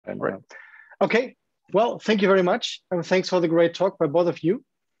Right. Okay. Well, thank you very much. And thanks for the great talk by both of you.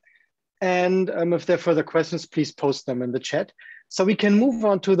 And if there are further questions, please post them in the chat. So we can move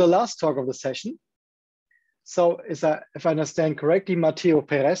on to the last talk of the session. So if I understand correctly, Mateo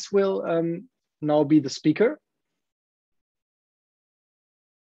Perez will now be the speaker.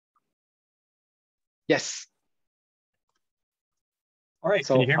 Yes. All right,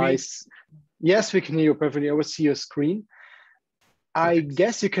 so can you hear me? Yes, we can hear you perfectly. I will see your screen. I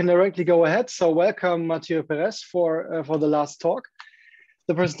guess you can directly go ahead. So welcome, Mateo Perez, for the last talk.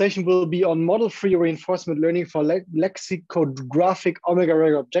 The presentation will be on model-free reinforcement learning for lexicographic omega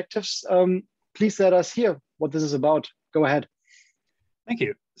regular objectives. Please let us hear what this is about. Go ahead. Thank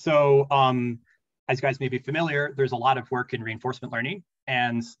you. So as you guys may be familiar, there's a lot of work in reinforcement learning,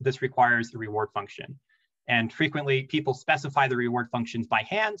 and this requires a reward function. And frequently, people specify the reward functions by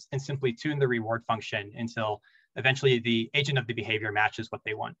hand and simply tune the reward function until eventually the agent of the behavior matches what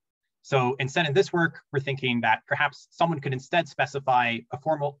they want. So instead in this work, we're thinking that perhaps someone could instead specify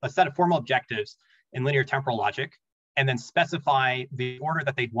a set of formal objectives in linear temporal logic, and then specify the order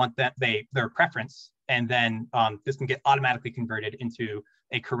that they'd want their preference, and then this can get automatically converted into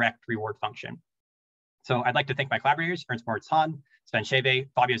a correct reward function. So I'd like to thank my collaborators, Ernst Moritz Hahn, Sven Scheve,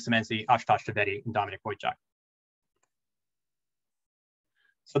 Fabio Semenzi, Ashutosh Trivedi, and Dominic Wojcik.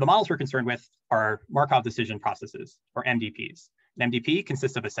 So the models we're concerned with are Markov decision processes, or MDPs. An MDP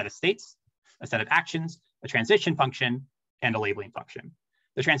consists of a set of states, a set of actions, a transition function, and a labeling function.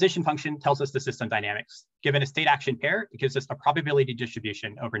 The transition function tells us the system dynamics. Given a state-action pair, it gives us a probability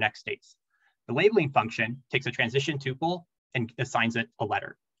distribution over next states. The labeling function takes a transition tuple and assigns it a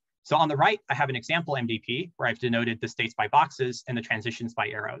letter. So on the right, I have an example MDP where I've denoted the states by boxes and the transitions by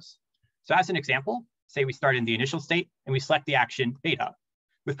arrows. So as an example, say we start in the initial state and we select the action beta.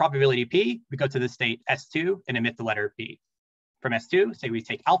 With probability P, we go to the state S2 and emit the letter B. From S2, say we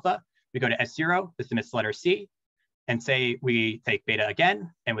take alpha, we go to S0, this emits the letter C. And say we take beta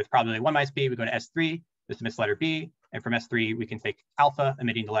again, and with probability 1 minus B, we go to S3, this emits the letter B. And from S3, we can take alpha,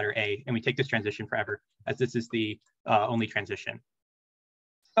 emitting the letter A, and we take this transition forever, as this is the only transition.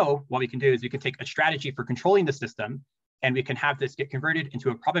 So what we can do is we can take a strategy for controlling the system, and we can have this get converted into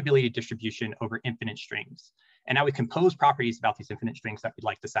a probability distribution over infinite strings. And now we compose properties about these infinite strings that we'd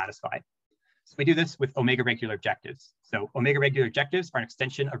like to satisfy. So we do this with omega regular objectives. So omega regular objectives are an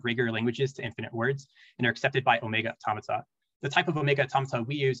extension of regular languages to infinite words, and are accepted by omega automata. The type of omega automata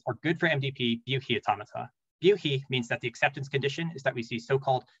we use are good for MDP Buhe automata. Buhe means that the acceptance condition is that we see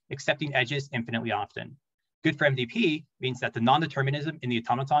so-called accepting edges infinitely often. Good for MDP means that the non-determinism in the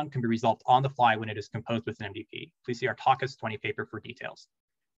automaton can be resolved on the fly when it is composed with an MDP. Please see our TACUS 20 paper for details.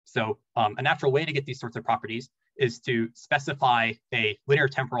 So a natural way to get these sorts of properties is to specify a linear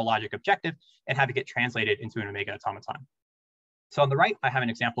temporal logic objective and have it get translated into an omega automaton. So on the right, I have an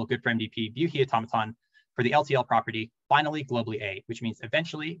example of good for MDP Buhe automaton for the LTL property, finally globally A, which means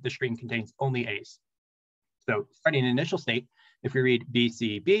eventually the string contains only A's. So starting in initial state, if we read B,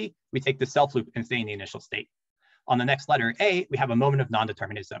 C, B, we take the self loop and stay in the initial state. On the next letter A, we have a moment of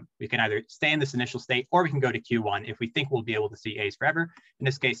non-determinism. We can either stay in this initial state or we can go to Q1 if we think we'll be able to see A's forever. In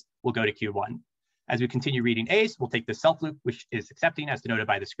this case, we'll go to Q1. As we continue reading A's, we'll take the self loop, which is accepting as denoted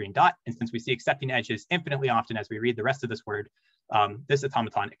by the screen dot. And since we see accepting edges infinitely often as we read the rest of this word, this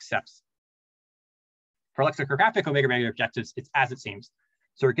automaton accepts. For lexicographic omega regular objectives, it's as it seems.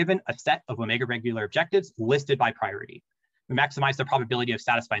 So we're given a set of omega regular objectives listed by priority. We maximize the probability of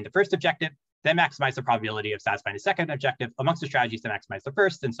satisfying the first objective, then maximize the probability of satisfying the second objective amongst the strategies to maximize the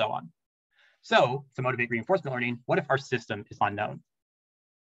first, and so on. So to motivate reinforcement learning, what if our system is unknown?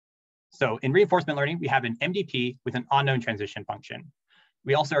 So in reinforcement learning, we have an MDP with an unknown transition function.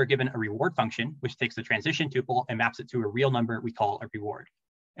 We also are given a reward function, which takes the transition tuple and maps it to a real number we call a reward.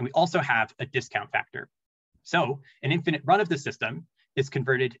 And we also have a discount factor. So an infinite run of the system is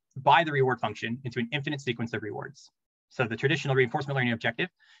converted by the reward function into an infinite sequence of rewards. So the traditional reinforcement learning objective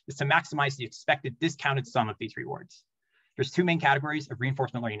is to maximize the expected discounted sum of these rewards. There's two main categories of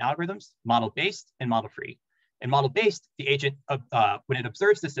reinforcement learning algorithms, model-based and model-free. In model-based, the agent, when it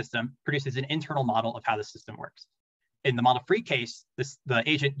observes the system, produces an internal model of how the system works. In the model-free case, the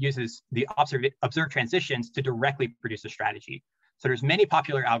agent uses the observed transitions to directly produce a strategy. So there's many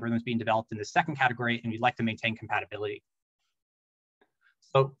popular algorithms being developed in the second category, and we'd like to maintain compatibility.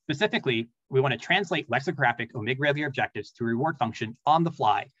 So specifically, we want to translate lexicographic omega regular objectives to a reward function on the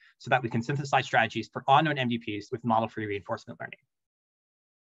fly so that we can synthesize strategies for unknown MDPs with model-free reinforcement learning.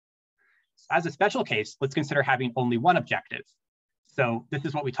 So as a special case, let's consider having only one objective. So this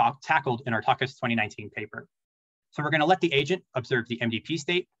is what we tackled in our TACUS 2019 paper. So we're going to let the agent observe the MDP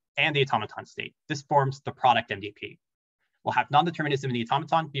state and the automaton state. This forms the product MDP. will have non-determinism in the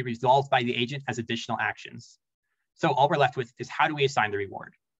automaton be resolved by the agent as additional actions. So all we're left with is how do we assign the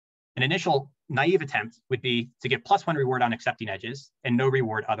reward? An initial naive attempt would be to give +1 reward on accepting edges and no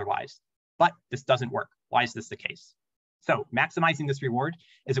reward otherwise. But this doesn't work. Why is this the case? So maximizing this reward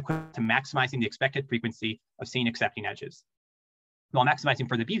is equivalent to maximizing the expected frequency of seeing accepting edges. While maximizing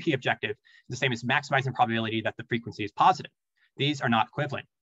for the BP objective is the same as maximizing probability that the frequency is positive. These are not equivalent.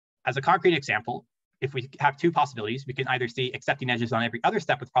 As a concrete example, if we have two possibilities, we can either see accepting edges on every other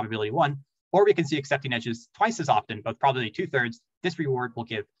step with probability 1, or we can see accepting edges twice as often, but probability 2/3. This reward will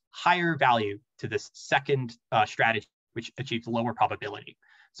give higher value to this second strategy, which achieves lower probability.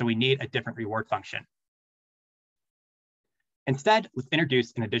 So we need a different reward function. Instead, let's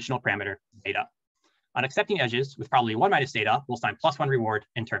introduce an additional parameter, zeta. On accepting edges with probability 1 minus zeta, we'll assign +1 reward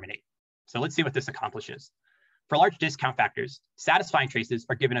and terminate. So let's see what this accomplishes. For large discount factors, satisfying traces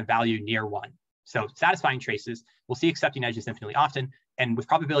are given a value near 1. So satisfying traces will see accepting edges infinitely often, and with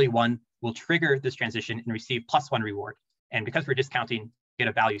probability 1, we'll trigger this transition and receive +1 reward. And because we're discounting, get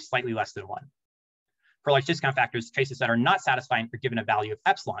a value slightly less than 1. For large discount factors, traces that are not satisfying are given a value of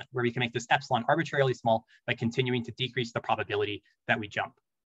epsilon, where we can make this epsilon arbitrarily small by continuing to decrease the probability that we jump.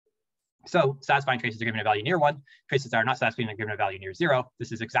 So satisfying traces are given a value near 1. Traces that are not satisfying are given a value near 0.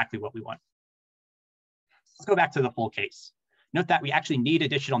 This is exactly what we want. Let's go back to the full case. Note that we actually need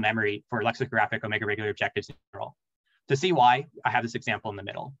additional memory for lexicographic omega regular objectives in general. To see why, I have this example in the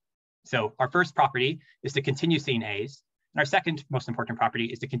middle. So our first property is to continue seeing A's, and our second most important property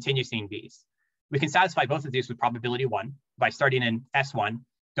is to continue seeing B's. We can satisfy both of these with probability 1 by starting in S1,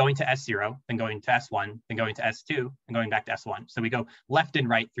 going to S0, then going to S1, then going to S2, and going back to S1. So we go left and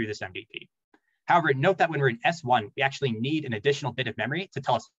right through this MDP. However, note that when we're in S1, we actually need an additional bit of memory to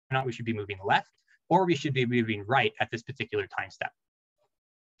tell us whether or not we should be moving left or we should be moving right at this particular time step.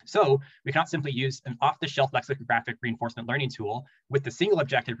 So we cannot simply use an off-the-shelf lexicographic reinforcement learning tool with the single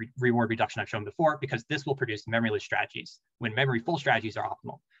objective reward reduction I've shown before, because this will produce memoryless strategies when memory-full strategies are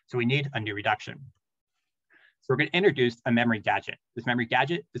optimal. So we need a new reduction. So we're going to introduce a memory gadget. This memory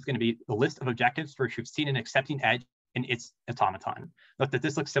gadget is going to be the list of objectives for which we've seen an accepting edge in its automaton. Note that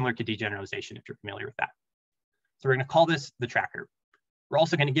this looks similar to degeneralization if you're familiar with that. So we're going to call this the tracker. We're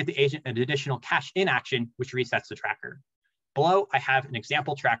also going to give the agent an additional cache-in action, which resets the tracker. Below, I have an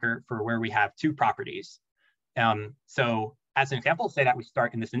example tracker for where we have two properties. So as an example, say that we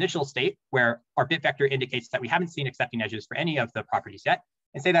start in this initial state where our bit vector indicates that we haven't seen accepting edges for any of the properties yet,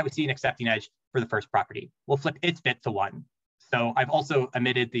 and say that we see an accepting edge for the first property. We'll flip its bit to 1. So I've also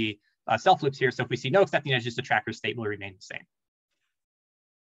omitted the self loops here. So if we see no accepting edges, the tracker state will remain the same.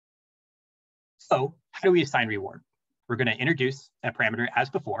 So how do we assign reward? We're going to introduce a parameter as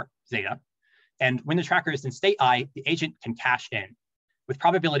before, zeta. And when the tracker is in state I, the agent can cache in. With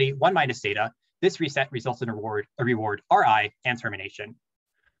probability 1 minus zeta, this reset results in a reward Ri and termination.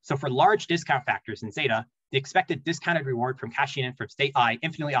 So for large discount factors in zeta, the expected discounted reward from caching in from state I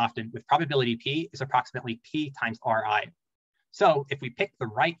infinitely often with probability P is approximately P times Ri. So if we pick the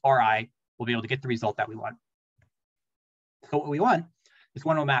right Ri, we'll be able to get the result that we want. So what we want is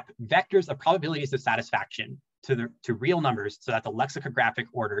one will map vectors of probabilities of satisfaction to real numbers so that the lexicographic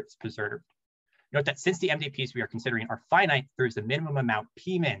order is preserved. Note that since the MDPs we are considering are finite, there is a minimum amount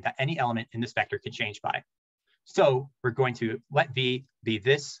P min that any element in this vector can change by. So we're going to let V be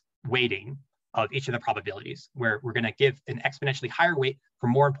this weighting of each of the probabilities, where we're going to give an exponentially higher weight for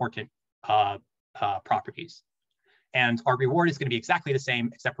more important properties. And our reward is going to be exactly the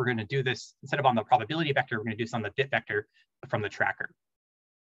same, except we're going to do this, instead of on the probability vector, we're going to do this on the bit vector from the tracker.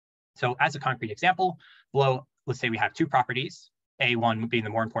 So as a concrete example, below, let's say we have two properties, A1 being the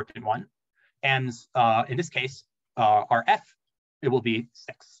more important one. And in this case, our F, it will be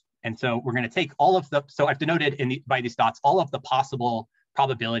 6. And so we're going to take all of the, so I've denoted by these dots, all of the possible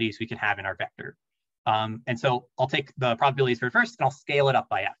probabilities we can have in our vector. And so I'll take the probabilities for first and I'll scale it up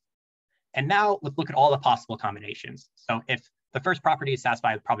by F. And now let's look at all the possible combinations. So if the first property is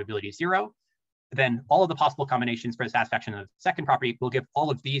satisfied with probability 0, then all of the possible combinations for the satisfaction of the second property will give all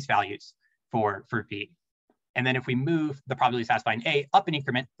of these values for V. And then if we move the probability satisfying A up an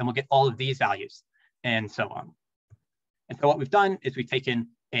increment, then we'll get all of these values and so on. And so what we've done is we've taken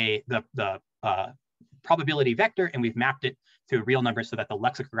the probability vector and we've mapped it to a real number so that the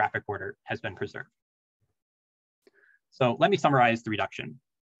lexicographic order has been preserved. So let me summarize the reduction.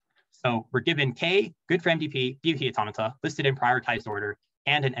 So we're given K, good for MDP, BP automata, listed in prioritized order,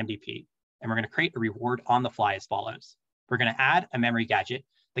 and an MDP. And we're going to create a reward on the fly as follows. We're going to add a memory gadget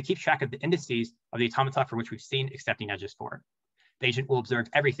that keeps track of the indices of the automata for which we've seen accepting edges for. The agent will observe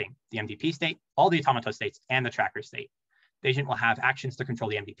everything, the MDP state, all the automata states, and the tracker state. The agent will have actions to control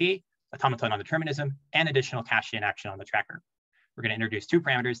the MDP, automaton on determinism, and additional cache-in action on the tracker. We're going to introduce two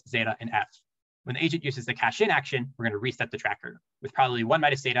parameters, zeta and f. When the agent uses the cache-in action, we're going to reset the tracker. With probability 1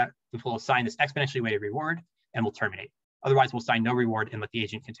 minus zeta, we'll assign this exponentially weighted reward and we'll terminate. Otherwise, we'll assign no reward and let the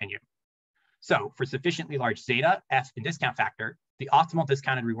agent continue. So for sufficiently large zeta, f, and discount factor, the optimal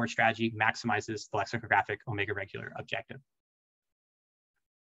discounted reward strategy maximizes the lexicographic omega regular objective.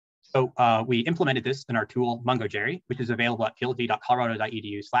 So we implemented this in our tool MungoJerry, which is available at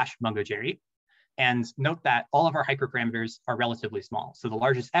pld.colorado.edu/MungoJerry. And note that all of our hyperparameters are relatively small. So the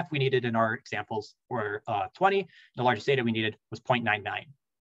largest f we needed in our examples were 20. The largest zeta we needed was 0.99.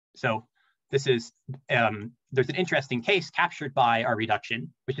 So this is, there's an interesting case captured by our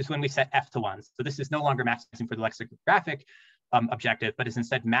reduction, which is when we set f to 1. So this is no longer maximizing for the lexicographic objective, but is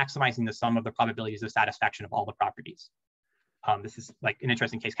instead maximizing the sum of the probabilities of satisfaction of all the properties. This is like an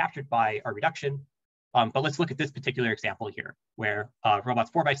interesting case captured by our reduction. But let's look at this particular example here, where robots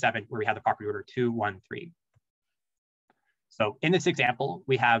 4x7, where we have the property order 2, 1, 3. So in this example,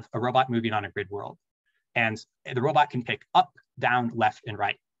 we have a robot moving on a grid world. And the robot can pick up, down, left, and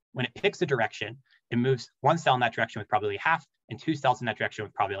right. When it picks a direction, it moves one cell in that direction with probability half and two cells in that direction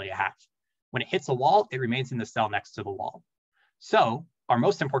with probability a half. When it hits a wall, it remains in the cell next to the wall. So our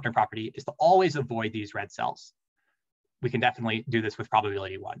most important property is to always avoid these red cells. We can definitely do this with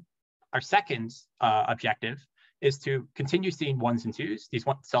probability 1. Our second objective is to continue seeing 1s and 2s, these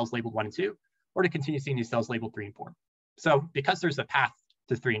cells labeled 1 and 2, or to continue seeing these cells labeled 3 and 4. So because there's a path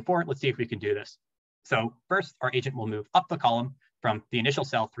to 3 and 4, let's see if we can do this. So first, our agent will move up the column from the initial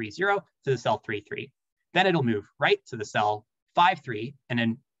cell 3, 0 to the cell 3, 3. Then it'll move right to the cell 5, 3, and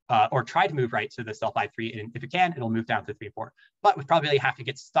then, or try to move right to the cell 5, 3, and if it can, it'll move down to 3, 4. But with probability half, it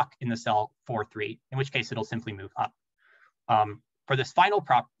gets stuck in the cell 4, 3, in which case it'll simply move up. For this final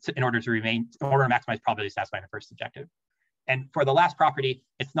prop, in order to maximize probability of satisfying the first objective. And for the last property,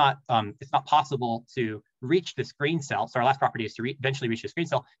 it's not possible to reach this green cell. So our last property is to eventually reach this green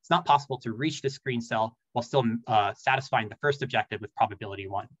cell. It's not possible to reach this green cell while still satisfying the first objective with probability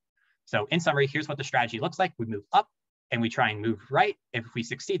 1. So in summary, here's what the strategy looks like. We move up and we try and move right. If we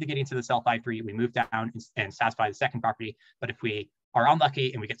succeed to getting to the cell 5, 3, we move down and satisfy the second property. But if we are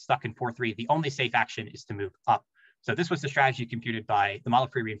unlucky and we get stuck in 4, 3, the only safe action is to move up. So this was the strategy computed by the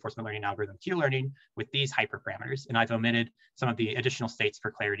model-free reinforcement learning algorithm Q-learning with these hyperparameters. And I've omitted some of the additional states for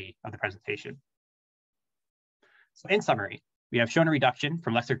clarity of the presentation. So in summary, we have shown a reduction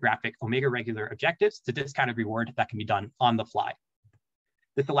from lexicographic omega regular objectives to discounted reward that can be done on the fly.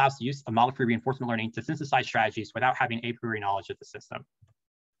 This allows the use of model-free reinforcement learning to synthesize strategies without having a priori knowledge of the system.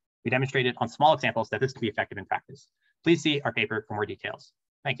 We demonstrated on small examples that this can be effective in practice. Please see our paper for more details.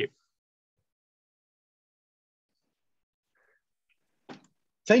 Thank you.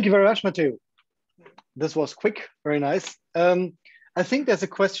 Thank you very much, Mateo. This was quick, very nice. I think there's a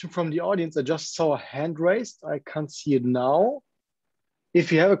question from the audience. I just saw a hand raised. I can't see it now.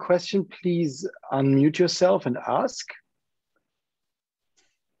 If you have a question, please unmute yourself and ask.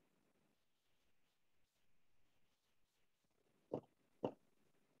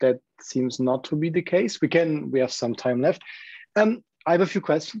 That seems not to be the case. We have some time left. I have a few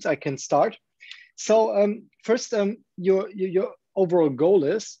questions. I can start. So first, your overall goal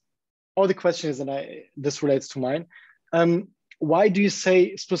is, or the question is, and this relates to mine, why do you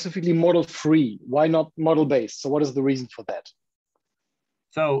say specifically model free? Why not model based? So what is the reason for that?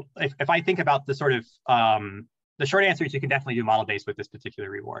 So if I think about the sort of, the short answer is you can definitely do model based with this particular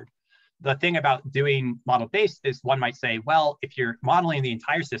reward. The thing about doing model based is one might say, well, if you're modeling the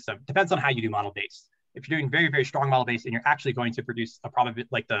entire system, depends on how you do model based. If you're doing very, very strong model based and you're actually going to produce a probability,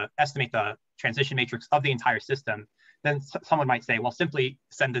 like estimate the transition matrix of the entire system, then someone might say, well, simply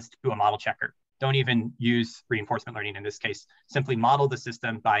send this to a model checker. Don't even use reinforcement learning in this case. Simply model the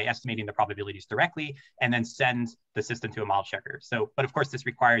system by estimating the probabilities directly and then send the system to a model checker. So, but of course, this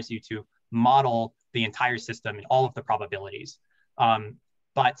requires you to model the entire system and all of the probabilities.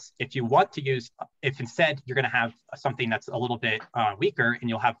 But if you want to use, if instead you're going to have something that's a little bit weaker and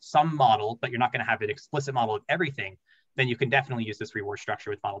you'll have some model, but you're not going to have an explicit model of everything, then you can definitely use this reward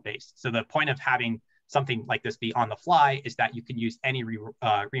structure with model based. So the point of having something like this be on the fly is that you can use any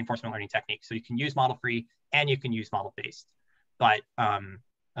reinforcement learning technique. So you can use model free and you can use model based. But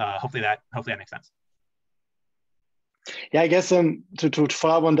hopefully that makes sense. Yeah, I guess to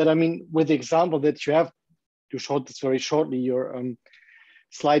follow up on that, I mean, with the example that you showed this very shortly, your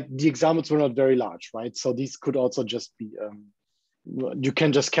slide, the examples were not very large, right? So these could also just be, you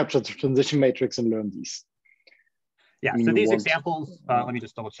can just capture the transition matrix and learn these. Yeah, so these examples, let me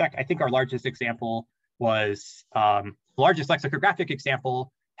just double check. I think our largest example was, the largest lexicographic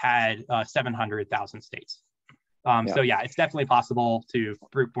example had 700,000 states. So yeah, it's definitely possible to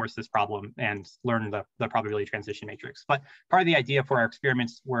brute force this problem and learn the probability transition matrix. But part of the idea for our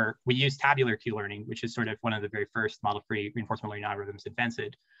experiments were we use tabular Q-learning, which is sort of one of the very first model-free reinforcement learning algorithms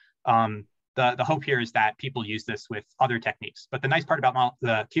invented. The hope here is that people use this with other techniques. But the nice part about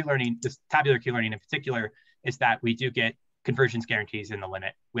the Q-learning, this tabular Q-learning in particular, is that we do get convergence guarantees in the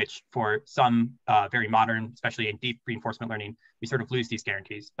limit, which for some very modern, especially in deep reinforcement learning, we sort of lose these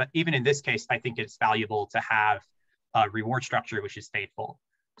guarantees. But even in this case, I think it's valuable to have a reward structure which is faithful.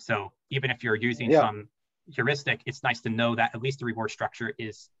 So even if you're using some heuristic, it's nice to know that at least the reward structure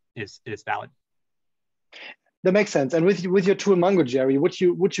is valid. That makes sense. And with your tool Mongo, Jerry, would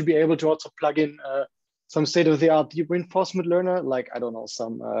you be able to also plug in some state-of-the-art deep reinforcement learner, like, I don't know,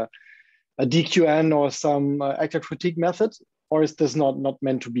 some a DQN or some actor critique method, or is this not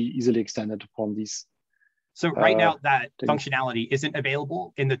meant to be easily extended upon these? So right now that functionality isn't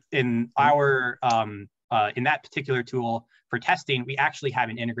available in that particular tool. For testing, we actually have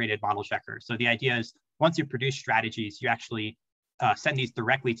an integrated model checker. So the idea is once you produce strategies, you actually send these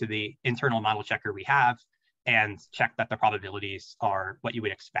directly to the internal model checker we have and check that the probabilities are what you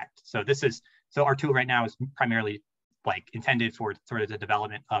would expect. So our tool right now is primarily like intended for sort of the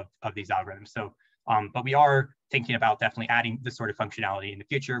development of these algorithms. So, but we are thinking about definitely adding this sort of functionality in the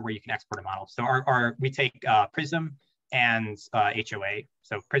future where you can export a model. So we take Prism and HOA.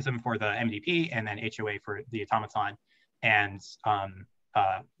 So Prism for the MDP and then HOA for the automaton. And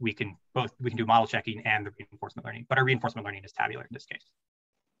we can do model checking and the reinforcement learning, but our reinforcement learning is tabular in this case.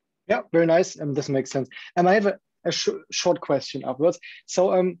 Yeah, very nice. This makes sense. And I have a short question afterwards.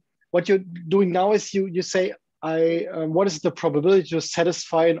 So what you're doing now is you say, what is the probability to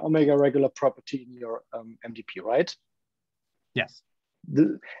satisfy an omega regular property in your MDP, right? Yes.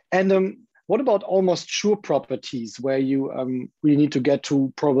 What about almost sure properties where you really need to get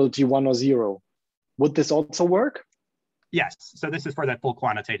to probability 1 or 0? Would this also work? Yes. So this is for that full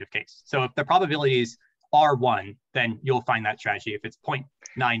quantitative case. So if the probabilities are 1, then you'll find that strategy. If it's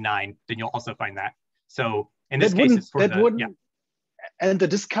 0.99, then you'll also find that. So in this case, it's for and the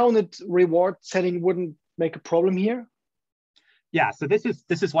discounted reward setting wouldn't make a problem here? Yeah, so this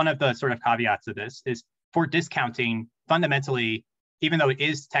is one of the sort of caveats of this is for discounting, fundamentally, even though it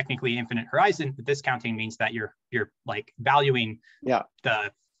is technically infinite horizon, the discounting means that you're like valuing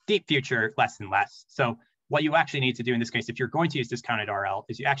the deep future less and less. So what you actually need to do in this case, if you're going to use discounted RL,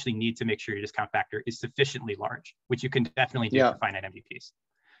 is you actually need to make sure your discount factor is sufficiently large, which you can definitely do for finite MDPs.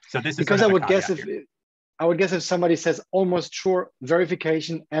 So this is because I would guess if somebody says almost sure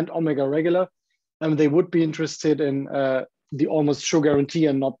verification and omega regular, they would be interested in the almost sure guarantee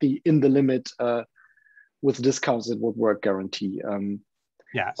and not the in the limit with discounts it would work guarantee.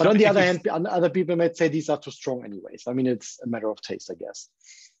 Yeah. But on the other hand, other people might say these are too strong anyways. I mean, it's a matter of taste, I guess.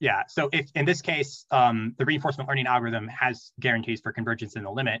 Yeah. So if in this case, the reinforcement learning algorithm has guarantees for convergence in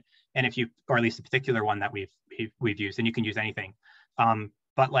the limit, and or at least a particular one that we've used, and you can use anything.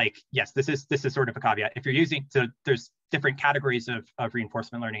 But like, yes, this is sort of a caveat. If you're using, so there's different categories of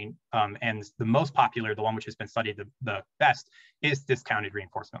reinforcement learning, and the most popular, the one which has been studied the best, is discounted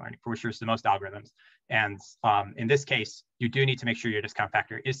reinforcement learning, for which there's the most algorithms. And in this case, you do need to make sure your discount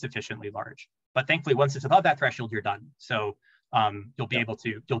factor is sufficiently large. But thankfully, once it's above that threshold, you're done. So you'll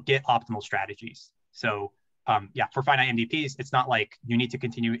get optimal strategies. So for finite MDPs, it's not like you need to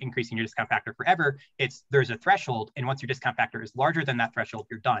continue increasing your discount factor forever. There's a threshold, and once your discount factor is larger than that threshold,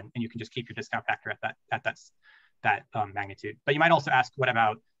 you're done, and you can just keep your discount factor at that magnitude. But you might also ask, what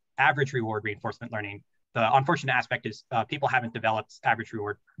about average reward reinforcement learning? The unfortunate aspect is people haven't developed average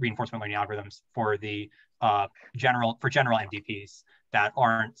reward reinforcement learning algorithms for the general MDPs that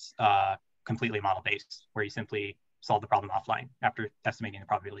aren't completely model based, where you simply solve the problem offline after estimating the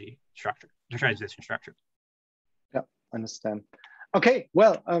probability structure, the transition structure. Yeah, I understand. Okay,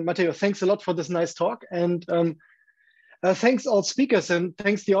 well, Mateo, thanks a lot for this nice talk, and thanks all speakers, and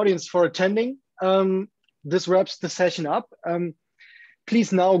thanks the audience for attending. This wraps the session up.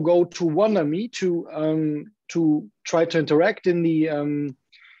 Please now go to WonderMe to try to interact in the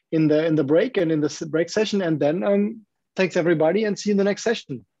break and in the break session, and then thanks everybody, and see you in the next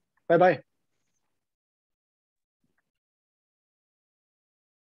session. Bye bye.